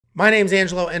My name's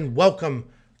Angelo, and welcome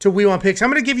to We Want Picks. I'm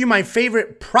going to give you my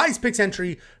favorite PrizePicks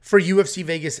entry for UFC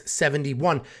Vegas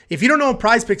 71. If you don't know what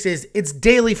PrizePicks is, it's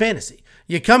daily fantasy.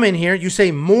 You come in here, you say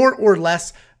more or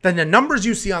less than the numbers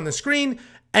you see on the screen,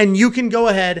 and you can go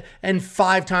ahead and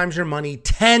 5 times your money,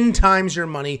 10 times your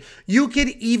money. You could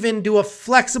even do a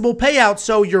flexible payout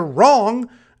so you're wrong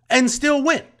and still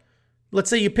win. Let's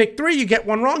say you pick 3, you get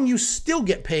 1 wrong, you still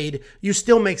get paid, you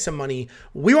still make some money.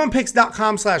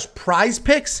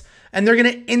 WeWantPicks.com/PrizePicks, and they're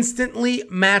going to instantly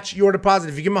match your deposit.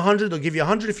 If you give them 100, they'll give you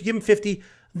 100. If you give them 50,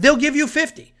 they'll give you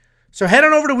 50. So head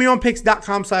on over to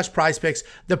WeWantPicks.com/PrizePicks.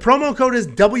 The promo code is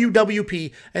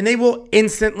WWP, and they will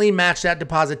instantly match that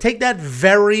deposit. Take that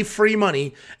very free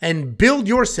money and build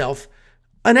yourself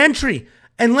an entry.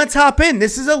 And let's hop in.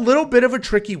 This is a little bit of a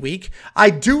tricky week. I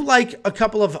do like a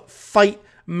couple of fight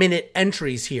minute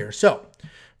entries here. So,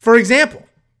 for example,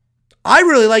 I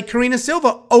really like Karina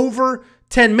Silva over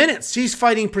 10 minutes. She's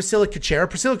fighting Priscilla Caceres.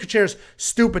 Priscilla Caceres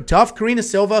stupid tough. Karina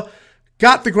Silva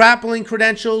got the grappling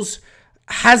credentials,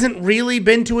 hasn't really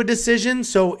been to a decision,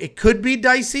 so it could be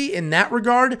dicey in that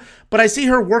regard, but I see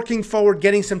her working forward,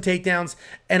 getting some takedowns,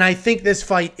 and I think this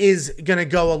fight is going to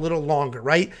go a little longer,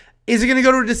 right? Is it going to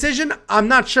go to a decision? I'm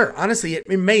not sure. Honestly, it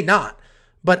may not.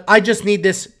 But I just need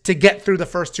this to get through the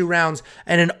first 2 rounds,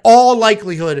 and in all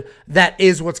likelihood, that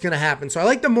is what's going to happen. So I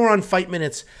like the more on fight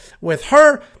minutes with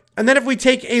her. And then if we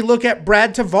take a look at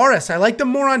Brad Tavares, I like the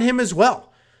more on him as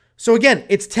well. So again,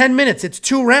 it's 10 minutes. It's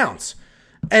 2 rounds.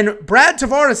 And Brad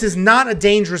Tavares is not a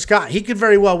dangerous guy. He could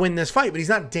very well win this fight, but he's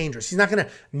not dangerous. He's not going to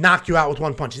knock you out with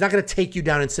 1 punch. He's not going to take you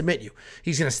down and submit you.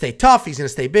 He's going to stay tough. He's going to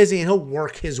stay busy, and he'll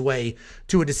work his way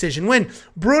to a decision win.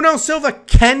 Bruno Silva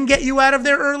can get you out of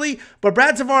there early, but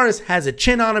Brad Tavares has a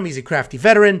chin on him. He's a crafty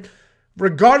veteran.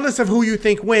 Regardless of who you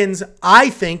think wins, I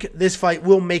think this fight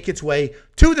will make its way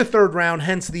to the 3rd round,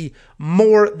 hence the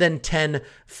more than 10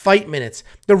 fight minutes.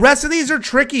 The rest of these are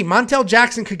tricky. Montel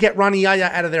Jackson could get Rani Yahya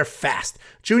out of there fast.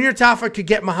 Junior Tafa could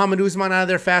get Muhammad Usman out of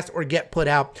there fast or get put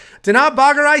out. Danaa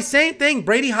Bagarai, same thing.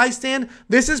 Brady Highstand,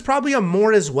 this is probably a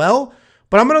more as well,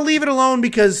 but I'm going to leave it alone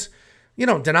because, you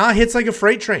know, Danaa hits like a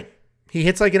freight train. He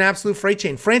hits like an absolute freight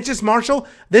train. Francis Marshall,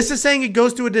 this is saying it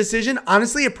goes to a decision.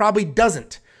 Honestly, it probably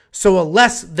doesn't. So a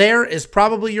less there is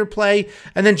probably your play.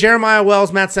 And then Jeremiah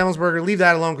Wells, Matt Semmelsberger, leave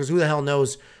that alone because who the hell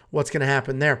knows what's going to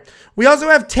happen there. We also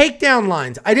have takedown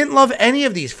lines. I didn't love any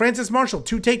of these. Francis Marshall,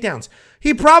 2 takedowns.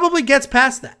 He probably gets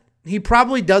past that. He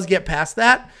probably does get past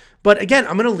that. But again,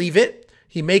 I'm going to leave it.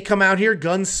 He may come out here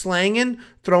guns slanging,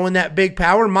 throwing that big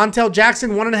power. Montel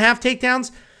Jackson, 1.5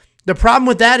 takedowns. The problem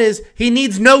with that is he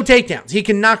needs no takedowns. He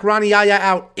can knock Rani Yahya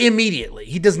out immediately.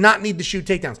 He does not need to shoot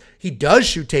takedowns. He does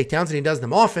shoot takedowns, and he does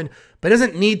them often, but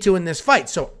doesn't need to in this fight.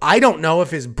 So I don't know if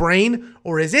his brain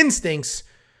or his instincts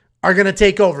are going to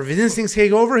take over. If his instincts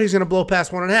take over, he's going to blow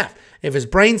past 1.5. If his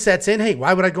brain sets in, hey,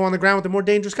 why would I go on the ground with a more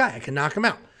dangerous guy? I can knock him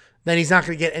out. Then he's not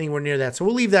going to get anywhere near that. So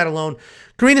we'll leave that alone.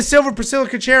 Karina Silva, Priscilla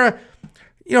Caceres.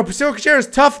 You know, Priscilla Caceres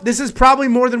is tough. This is probably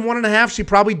more than 1.5. She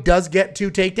probably does get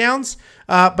 2 takedowns,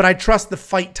 but I trust the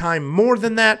fight time more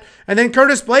than that. And then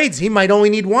Curtis Blaydes, he might only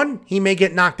need 1. He may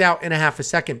get knocked out in a half a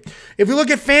second. If we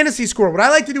look at fantasy score, what I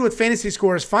like to do with fantasy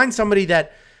score is find somebody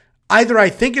that either I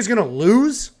think is going to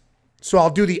lose, so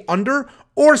I'll do the under,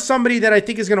 or somebody that I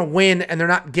think is going to win and they're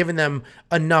not giving them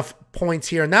enough points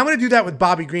here. And now I'm going to do that with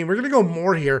Bobby Green. We're going to go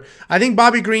more here. I think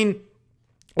Bobby Green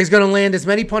is going to land as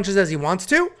many punches as he wants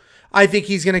to. I think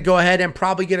he's going to go ahead and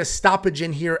probably get a stoppage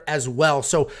in here as well.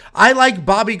 So I like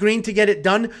Bobby Green to get it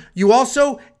done. You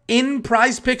also, in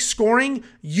PrizePicks scoring,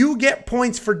 you get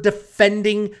points for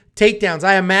defending takedowns.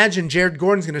 I imagine Jared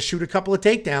Gordon's going to shoot a couple of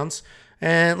takedowns.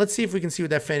 And let's see if we can see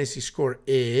what that fantasy score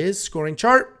is. Scoring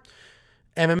chart,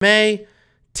 MMA,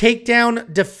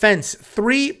 takedown defense,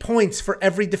 3 points for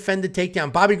every defended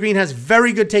takedown. Bobby Green has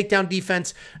very good takedown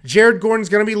defense. Jared Gordon's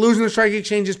going to be losing the strike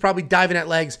exchanges, probably diving at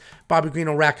legs. Bobby Green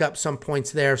will rack up some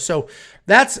points there. So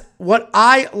that's what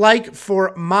I like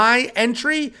for my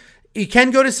entry. You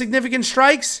can go to significant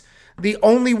strikes. The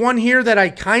only one here that I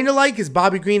kind of like is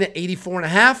Bobby Green at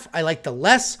 84.5. I like the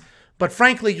less. But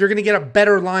frankly, you're going to get a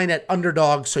better line at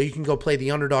underdog, so you can go play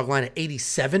the underdog line at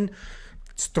 87.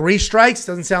 It's 3 strikes.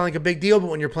 Doesn't sound like a big deal, but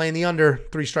when you're playing the under,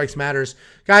 3 strikes matters.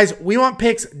 Guys,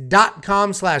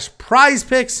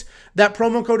 WeWantPicks.com/PrizePicks. That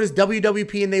promo code is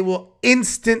WWP, and they will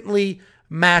instantly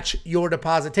match your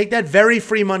deposit. Take that very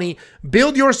free money.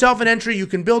 Build yourself an entry. You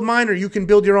can build mine or you can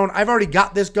build your own. I've already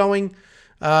got this going.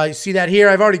 You see that here?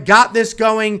 I've already got this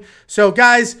going. So,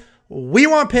 guys,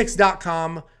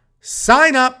 WeWantPicks.com.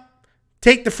 Sign up.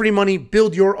 Take the free money.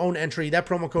 Build your own entry. That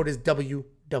promo code is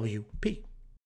WWP.